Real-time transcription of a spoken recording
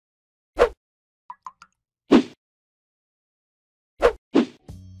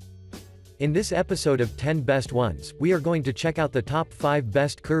In this episode of 10 Best Ones, we are going to check out the top 5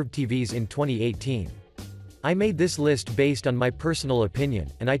 best curved TVs in 2018. I made this list based on my personal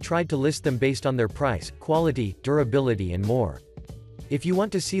opinion, and I tried to list them based on their price, quality, durability and more. If you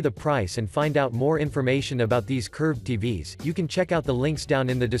want to see the price and find out more information about these curved TVs, you can check out the links down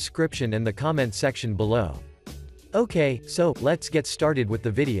in the description and the comment section below. Okay, so, let's get started with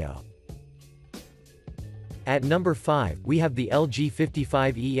the video. At number 5, we have the LG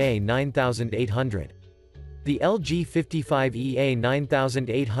 55EA 9800. The LG 55EA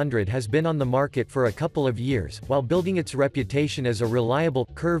 9800 has been on the market for a couple of years, while building its reputation as a reliable,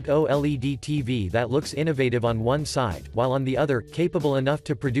 curved OLED TV that looks innovative on one side, while on the other, capable enough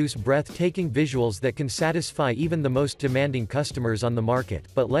to produce breathtaking visuals that can satisfy even the most demanding customers on the market.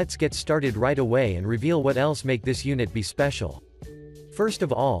 But let's get started right away and reveal what else make this unit be special. First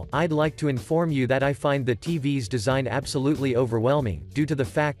of all, I'd like to inform you that I find the TV's design absolutely overwhelming, due to the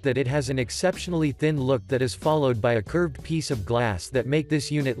fact that it has an exceptionally thin look that is followed by a curved piece of glass that make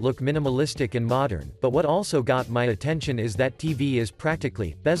this unit look minimalistic and modern. But what also got my attention is that TV is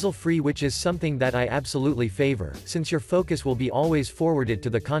practically bezel-free, which is something that I absolutely favor, since your focus will be always forwarded to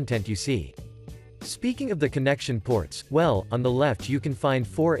the content you see. Speaking of the connection ports, well, on the left you can find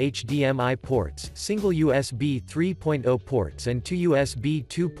 4 HDMI ports, single USB 3.0 ports and 2 USB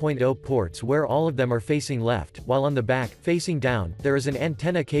 2.0 ports where all of them are facing left, while on the back, facing down, there is an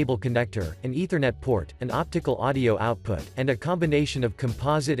antenna cable connector, an Ethernet port, an optical audio output, and a combination of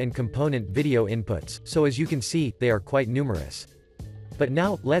composite and component video inputs, so as you can see, they are quite numerous. But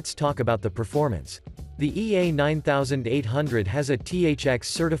now, let's talk about the performance. The EA 9800 has a THX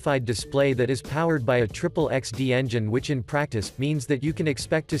certified display that is powered by a triple XD engine, which in practice means that you can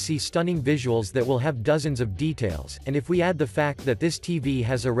expect to see stunning visuals that will have dozens of details, and if we add the fact that this TV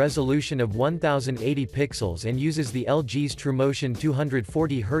has a resolution of 1080 pixels and uses the LG's TrueMotion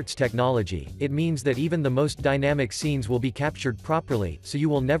 240Hz technology, it means that even the most dynamic scenes will be captured properly, so you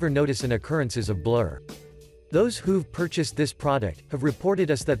will never notice an occurrences of blur. Those who've purchased this product have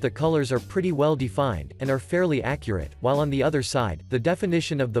reported us that the colors are pretty well defined, and are fairly accurate, while on the other side, the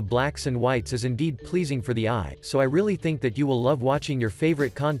definition of the blacks and whites is indeed pleasing for the eye, so I really think that you will love watching your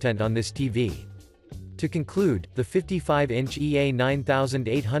favorite content on this TV. To conclude, the 55-inch EA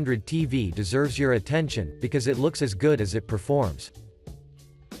 9800 TV deserves your attention, because it looks as good as it performs.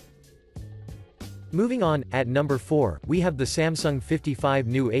 Moving on, at number 4, we have the Samsung 55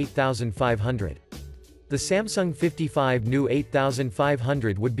 new 8500. The Samsung 55 new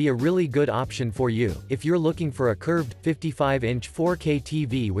 8500 would be a really good option for you, if you're looking for a curved, 55-inch 4K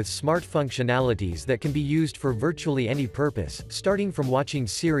TV with smart functionalities that can be used for virtually any purpose, starting from watching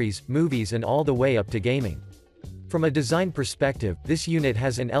series, movies and all the way up to gaming. From a design perspective, this unit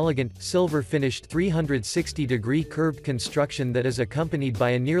has an elegant, silver-finished 360-degree curved construction that is accompanied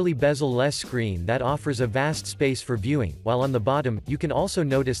by a nearly bezel-less screen that offers a vast space for viewing, while on the bottom, you can also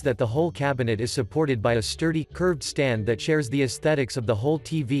notice that the whole cabinet is supported by a sturdy, curved stand that shares the aesthetics of the whole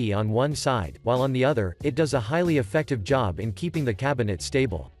TV on one side, while on the other, it does a highly effective job in keeping the cabinet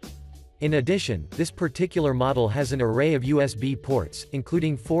stable. In addition, this particular model has an array of USB ports,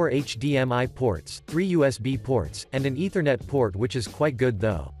 including 4 HDMI ports, 3 USB ports, and an Ethernet port, which is quite good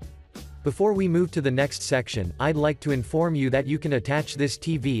though. Before we move to the next section, I'd like to inform you that you can attach this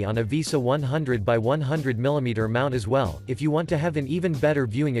TV on a VESA 100 by 100mm mount as well, if you want to have an even better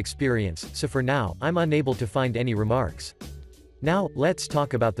viewing experience, so for now, I'm unable to find any remarks. Now, let's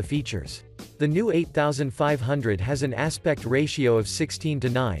talk about the features. The new 8500 has an aspect ratio of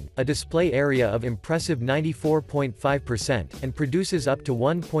 16:9, a display area of impressive 94.5%, and produces up to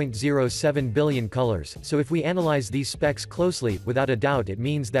 1.07 billion colors, so if we analyze these specs closely, without a doubt it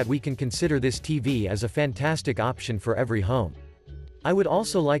means that we can consider this TV as a fantastic option for every home. I would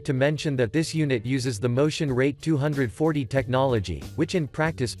also like to mention that this unit uses the Motion Rate 240 technology, which in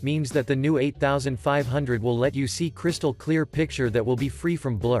practice means that the new 8500 will let you see crystal clear picture that will be free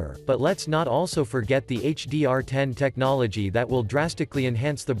from blur, but let's not also forget the HDR10 technology that will drastically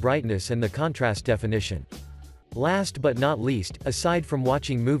enhance the brightness and the contrast definition. Last but not least, aside from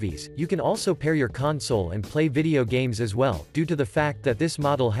watching movies, you can also pair your console and play video games as well, due to the fact that this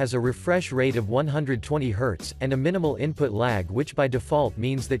model has a refresh rate of 120 Hz, and a minimal input lag, which by default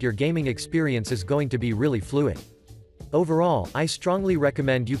means that your gaming experience is going to be really fluid. Overall, I strongly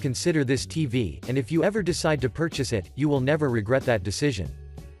recommend you consider this TV, and if you ever decide to purchase it, you will never regret that decision.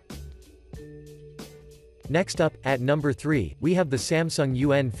 Next up, at number 3, we have the Samsung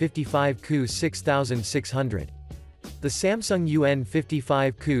UN55Q 6600. The Samsung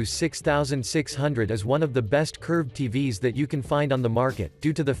UN55 QU6600 is one of the best curved TVs that you can find on the market,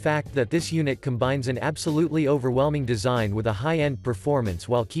 due to the fact that this unit combines an absolutely overwhelming design with a high-end performance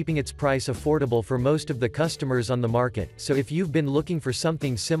while keeping its price affordable for most of the customers on the market. So if you've been looking for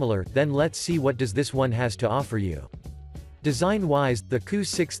something similar, then let's see what does this one has to offer you. Design-wise, the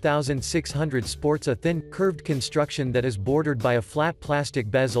QU6600 sports a thin, curved construction that is bordered by a flat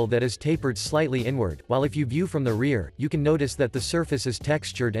plastic bezel that is tapered slightly inward, while if you view from the rear, you can notice that the surface is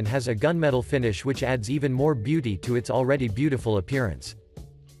textured and has a gunmetal finish which adds even more beauty to its already beautiful appearance.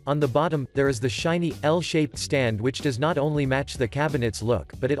 On the bottom, there is the shiny, L-shaped stand which does not only match the cabinet's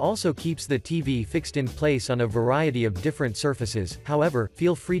look, but it also keeps the TV fixed in place on a variety of different surfaces. However,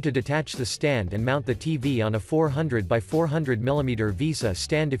 feel free to detach the stand and mount the TV on a 400 by 400 mm VESA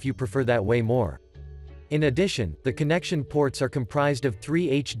stand if you prefer that way more. In addition, the connection ports are comprised of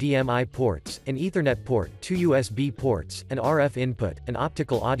 3 HDMI ports, an Ethernet port, 2 USB ports, an RF input, an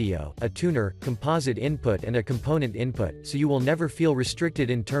optical audio, a tuner, composite input and a component input, so you will never feel restricted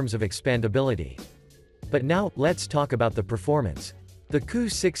in terms of expandability. But now, let's talk about the performance. The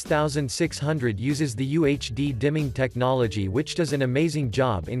QU6600 uses the UHD dimming technology which does an amazing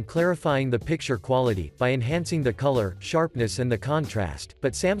job in clarifying the picture quality, by enhancing the color, sharpness and the contrast,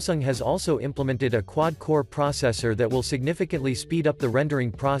 but Samsung has also implemented a quad-core processor that will significantly speed up the rendering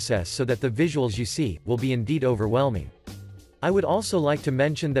process so that the visuals you see, will be indeed overwhelming. I would also like to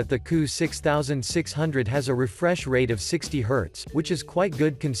mention that the QU6600 has a refresh rate of 60 Hz, which is quite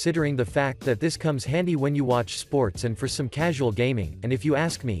good considering the fact that this comes handy when you watch sports and for some casual gaming, and if you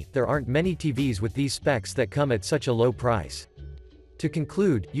ask me, there aren't many TVs with these specs that come at such a low price. To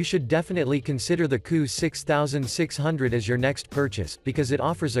conclude, you should definitely consider the QU6600 as your next purchase, because it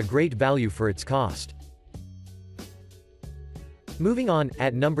offers a great value for its cost. Moving on,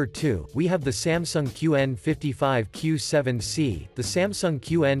 at number 2, we have the Samsung QN55 Q7C. The Samsung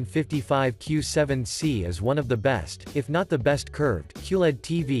QN55 Q7C is one of the best, if not the best curved, QLED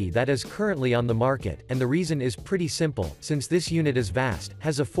TV that is currently on the market, and the reason is pretty simple, since this unit is vast,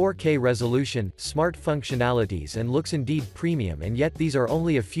 has a 4K resolution, smart functionalities and looks indeed premium, and yet these are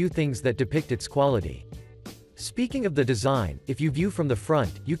only a few things that depict its quality. Speaking of the design, if you view from the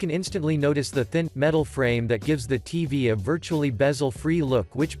front, you can instantly notice the thin, metal frame that gives the TV a virtually bezel-free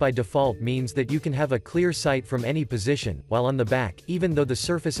look, which by default means that you can have a clear sight from any position, while on the back, even though the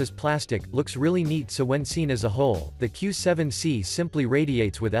surface is plastic, looks really neat, so when seen as a whole, the Q7C simply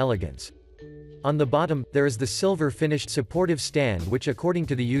radiates with elegance. On the bottom, there is the silver-finished supportive stand which according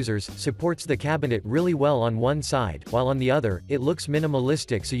to the users, supports the cabinet really well on one side, while on the other, it looks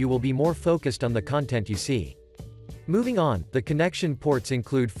minimalistic so you will be more focused on the content you see. Moving on, the connection ports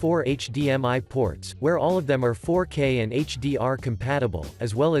include 4 HDMI ports, where all of them are 4K and HDR compatible,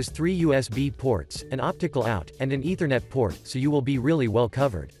 as well as 3 USB ports, an optical out, and an Ethernet port, so you will be really well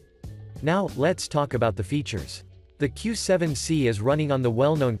covered. Now, let's talk about the features. The Q7C is running on the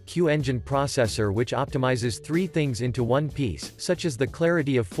well-known Q-Engine processor which optimizes 3 things into one piece, such as the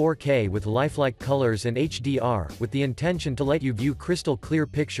clarity of 4K with lifelike colors and HDR, with the intention to let you view crystal clear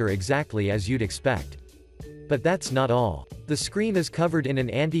picture exactly as you'd expect. But that's not all. The screen is covered in an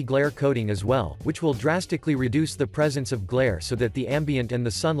anti-glare coating as well, which will drastically reduce the presence of glare so that the ambient and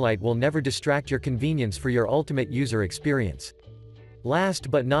the sunlight will never distract your convenience for your ultimate user experience. Last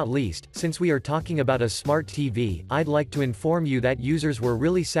but not least, since we are talking about a smart TV, I'd like to inform you that users were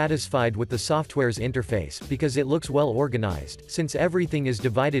really satisfied with the software's interface, because it looks well organized, since everything is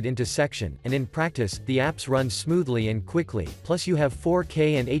divided into section, and in practice, the apps run smoothly and quickly, plus you have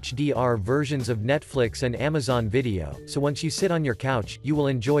 4K and HDR versions of Netflix and Amazon Video, so once you sit on your couch, you will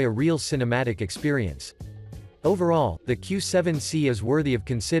enjoy a real cinematic experience. Overall, the Q7C is worthy of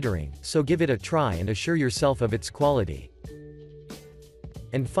considering, so give it a try and assure yourself of its quality.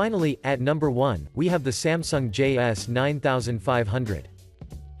 And finally, at number 1, we have the Samsung JS9500.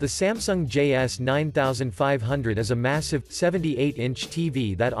 The Samsung JS9500 is a massive, 78-inch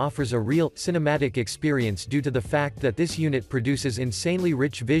TV that offers a real, cinematic experience due to the fact that this unit produces insanely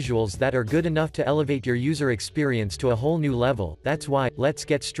rich visuals that are good enough to elevate your user experience to a whole new level. That's why, let's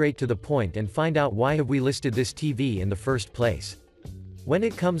get straight to the point and find out why have we listed this TV in the first place. When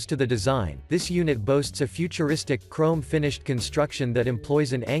it comes to the design, this unit boasts a futuristic, chrome-finished construction that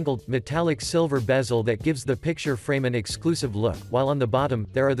employs an angled, metallic silver bezel that gives the picture frame an exclusive look, while on the bottom,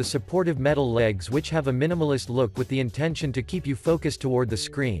 there are the supportive metal legs which have a minimalist look with the intention to keep you focused toward the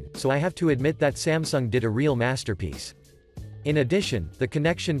screen, so I have to admit that Samsung did a real masterpiece. In addition, the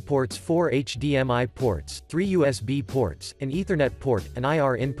connection ports 4 HDMI ports, 3 USB ports, an Ethernet port, an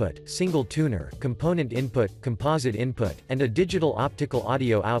IR input, single tuner, component input, composite input, and a digital optical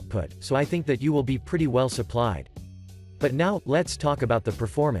audio output, so I think that you will be pretty well supplied. But now, let's talk about the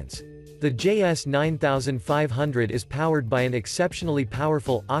performance. The JS9500 is powered by an exceptionally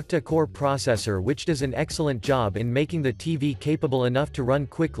powerful octa-core processor which does an excellent job in making the TV capable enough to run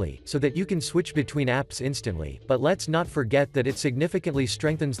quickly, so that you can switch between apps instantly, but let's not forget that it significantly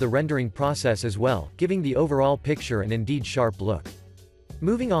strengthens the rendering process as well, giving the overall picture an indeed sharp look.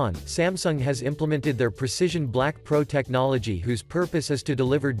 Moving on, Samsung has implemented their Precision Black Pro technology whose purpose is to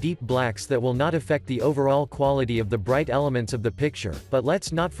deliver deep blacks that will not affect the overall quality of the bright elements of the picture, but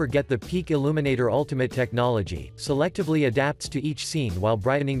let's not forget the Peak Illuminator Ultimate technology, selectively adapts to each scene while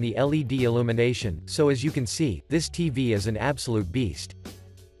brightening the LED illumination, so as you can see, this TV is an absolute beast.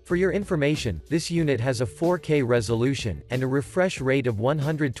 For your information, this unit has a 4K resolution, and a refresh rate of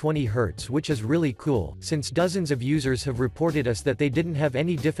 120 Hz which is really cool, since dozens of users have reported us that they didn't have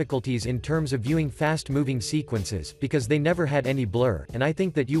any difficulties in terms of viewing fast-moving sequences, because they never had any blur, and I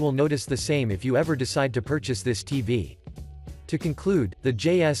think that you will notice the same if you ever decide to purchase this TV. To conclude, the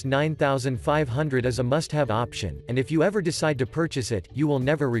JS9500 is a must-have option, and if you ever decide to purchase it, you will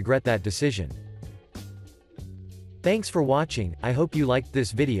never regret that decision. Thanks for watching, I hope you liked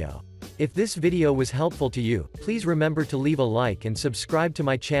this video. If this video was helpful to you, please remember to leave a like and subscribe to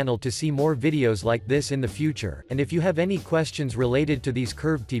my channel to see more videos like this in the future, and if you have any questions related to these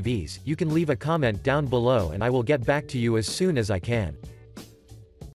curved TVs, you can leave a comment down below and I will get back to you as soon as I can.